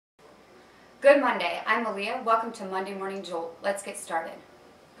Good Monday. I'm Aaliyah. Welcome to Monday Morning Jolt. Let's get started.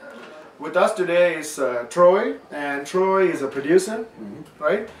 With us today is Troy, and Troy is a producer,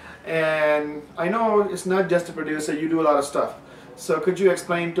 right? And I know it's not just a producer, you do a lot of stuff. So could you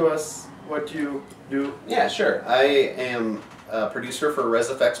explain to us what you do? Yeah, sure. I am a producer for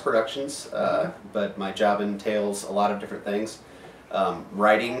ResFX Productions, but my job entails a lot of different things.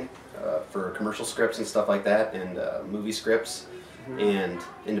 Writing for commercial scripts and stuff like that, and movie scripts, and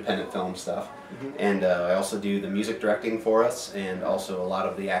independent film stuff. And I also do the music directing for us, and also a lot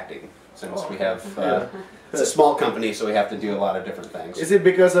of the acting, since we have it's a small company, so we have to do a lot of different things. Is it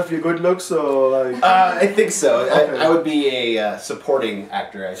because of your good looks, or like? I think so. Okay. I would be a supporting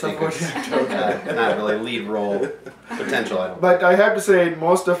actor, I think. Not really lead role potential, I don't. But I have to say, in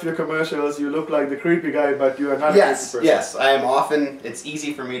most of your commercials, you look like the creepy guy, but you are not a creepy person. Yes, I am often, it's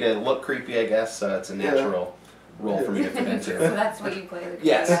easy for me to look creepy, I guess, so it's a natural role for me to fit into. So that's what you play, the creepy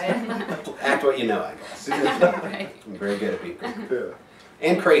Yes. guy. Act what you know, I guess. Right. I'm very good at being creepy. Yeah.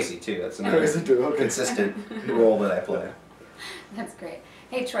 And crazy, too. That's another Crazy too, okay. consistent role that I play. That's great.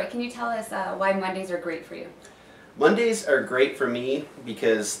 Hey Troy, can you tell us why Mondays are great for you? Mondays are great for me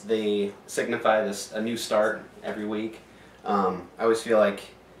because they signify a new start every week. I always feel like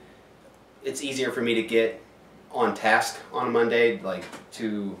it's easier for me to get on task on a Monday, like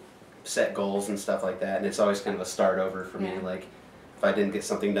to set goals and stuff like that, and it's always kind of a start over for me. Like if I didn't get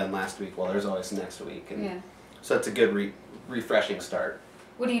something done last week, well, there's always next week, and so it's a good refreshing start.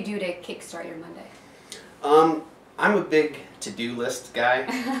 What do you do to kickstart your Monday? I'm a big to-do list guy.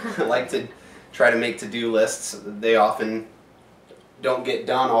 I like to try to make to-do lists. They often don't get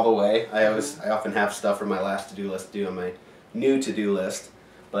done all the way. I often have stuff from my last to-do list to do on my new to-do list,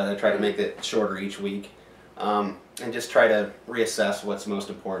 but I try to make it shorter each week, and just try to reassess what's most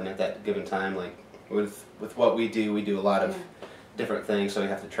important at that given time. Like with what we do a lot of different things, so we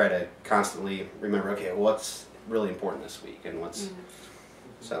have to try to constantly remember, okay, what's really important this week, and what's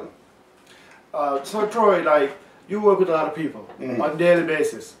so Troy, like, you work with a lot of people on a daily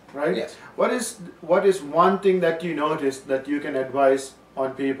basis, right? Yes. What is one thing that you notice that you can advise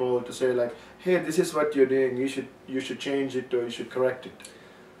on people to say, like, hey, this is what you're doing, you should change it, or you should correct it?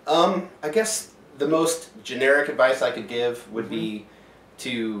 I guess the most generic advice I could give would be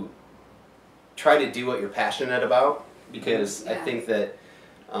to try to do what you're passionate about, because I think that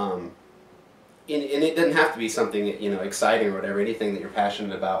and it doesn't have to be something, you know, exciting or whatever. Anything that you're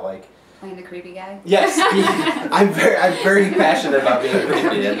passionate about, like Playing the creepy guy? yes, I'm very passionate about being a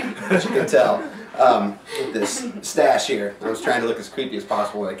creepy, as you can tell. With this stash here, I was trying to look as creepy as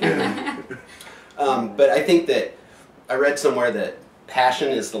possible when I came in. But I think that I read somewhere that passion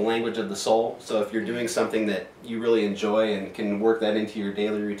is the language of the soul. So if you're doing something that you really enjoy and can work that into your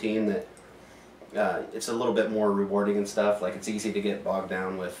daily routine, that it's a little bit more rewarding and stuff. Like it's easy to get bogged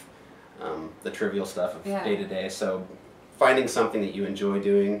down with the trivial stuff of day to day. So finding something that you enjoy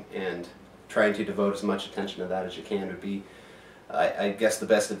doing and trying to devote as much attention to that as you can would be, I guess, the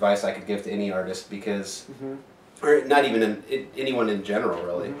best advice I could give to any artist, because, or not even anyone in general,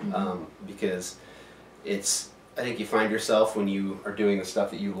 really, because I think you find yourself when you are doing the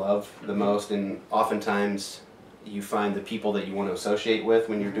stuff that you love the most, and oftentimes you find the people that you want to associate with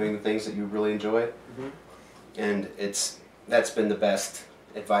when you're doing the things that you really enjoy. And that's been the best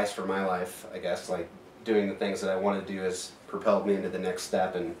advice for my life, I guess. Like doing the things that I want to do has propelled me into the next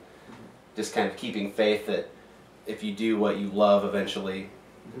step, and just kind of keeping faith that if you do what you love, eventually,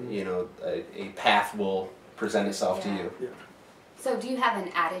 you know, a path will present itself to you. So do you have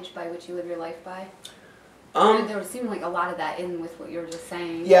an adage by which you live your life by? There would seem like a lot of that in with what you were just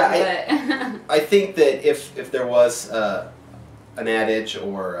saying. Yeah, I think that if there was an adage,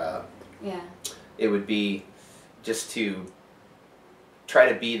 or it would be just to try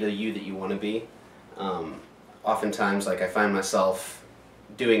to be the you that you want to be. Oftentimes, like, I find myself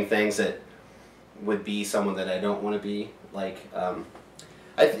doing things that would be someone that I don't want to be. Like,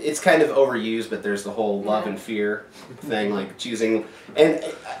 it's kind of overused, but there's the whole love and fear thing, like choosing, and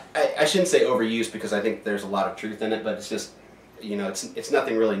I shouldn't say overused, because I think there's a lot of truth in it, but it's just, you know, it's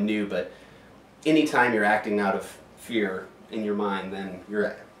nothing really new. But anytime you're acting out of fear in your mind, then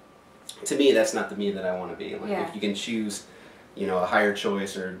to me, that's not the me that I want to be. Like, if you can choose, you know, a higher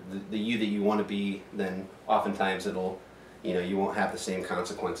choice, or the you that you want to be, then oftentimes it'll, you know, you won't have the same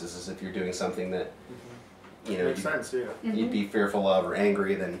consequences as if you're doing something that, you know, you'd be fearful of or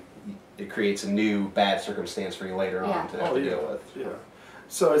angry. Then it creates a new bad circumstance for you later on to have to deal with.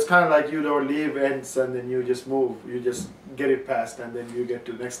 So it's kind of like you don't leave ends and then you just move. You just get it past, and then you get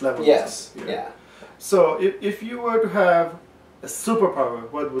to the next level. Yes. So if you were to have a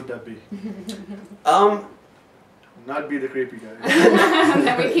superpower, what would that be? Not be the creepy guy.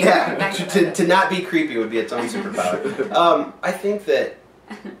 That we keep coming back to to not be creepy would be its own superpower. I think that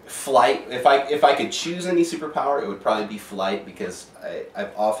flight. If I could choose any superpower, it would probably be flight, because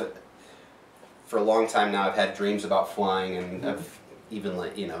I've often, for a long time now, I've had dreams about flying, and I've even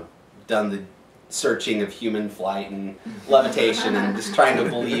done the searching of human flight and levitation, and just trying to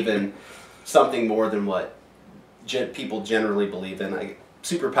believe in something more than what people generally believe in.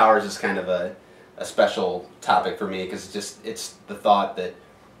 Superpowers is kind of a special topic for me, because it's the thought that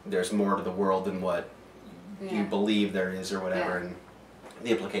there's more to the world than what you believe there is, or whatever, and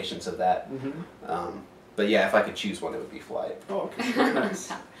the implications of that. But yeah, if I could choose one, it would be flight. Oh, okay. Very nice.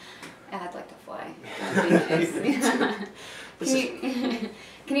 I'd like to fly. That'd be nice.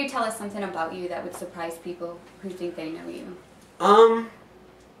 Can you tell us something about you that would surprise people who think they know you?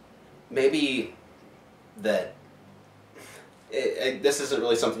 Maybe that this isn't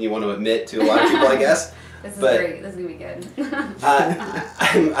really something you want to admit to a lot of people, I guess. This is great. This is gonna be good.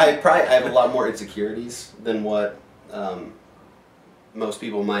 I have a lot more insecurities than what most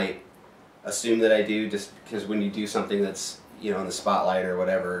people might assume that I do, just because when you do something that's in the spotlight or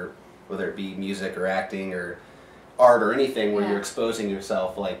whatever, whether it be music or acting or art or anything, where you're exposing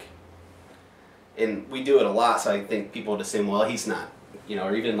yourself, and we do it a lot, so I think people would assume, well, he's not,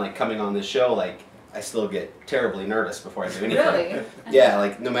 or even coming on this show, I still get terribly nervous before I do anything. Really?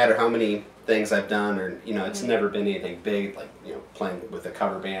 Yeah, no matter how many things I've done, or it's never been anything big, playing with a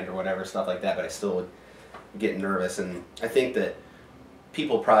cover band or whatever, stuff like that, but I still would get nervous, and I think that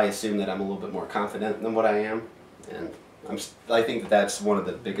people probably assume that I'm a little bit more confident than what I am, and I think that that's one of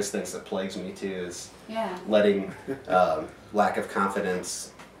the biggest things that plagues me too, is letting lack of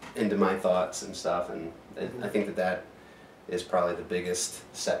confidence into my thoughts and stuff, and I think that is probably the biggest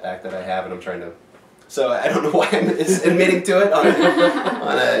setback that I have, and I'm trying to. So I don't know why I'm admitting to it on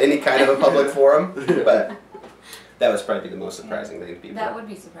any kind of a public forum, but that was probably the most surprising thing to people. That would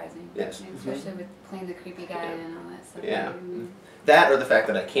be surprising. Yes. Especially with playing the creepy guy and all that stuff. Yeah. That, or the fact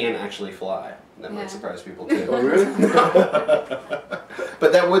that I can actually fly. That might surprise people too. Oh, really?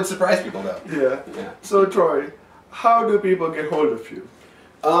 But that would surprise people, though. Yeah. So Troy, how do people get hold of you?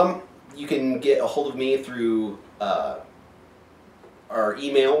 You can get a hold of me through our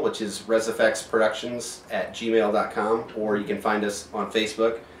email, which is resfxproductions@gmail.com, or you can find us on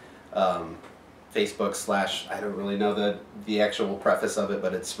Facebook. Facebook / I don't really know the actual preface of it,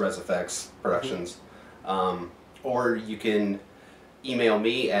 but it's ResFX Productions. Or you can email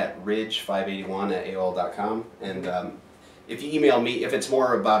me at ridge581@aol.com, and if you email me, if it's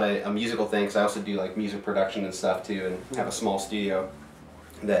more about a musical thing, because I also do music production and stuff too, and have a small studio,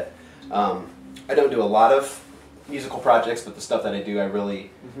 that I don't do a lot of musical projects, but the stuff that I do I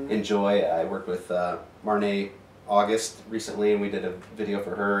really enjoy. I worked with Marnay August recently, and we did a video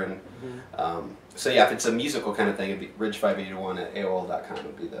for her, and so yeah, if it's a musical kind of thing, it'd be ridge581@aol.com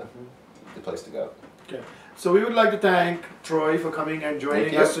would be the place to go. Okay. So we would like to thank Troy for coming and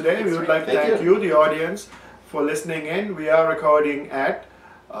joining us today. We would like to thank you, the audience, for listening in. We are recording at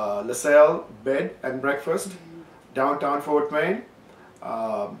LaSalle Bed and Breakfast, downtown Fort Wayne.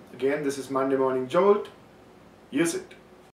 Again, this is Monday Morning Jolt. Use it.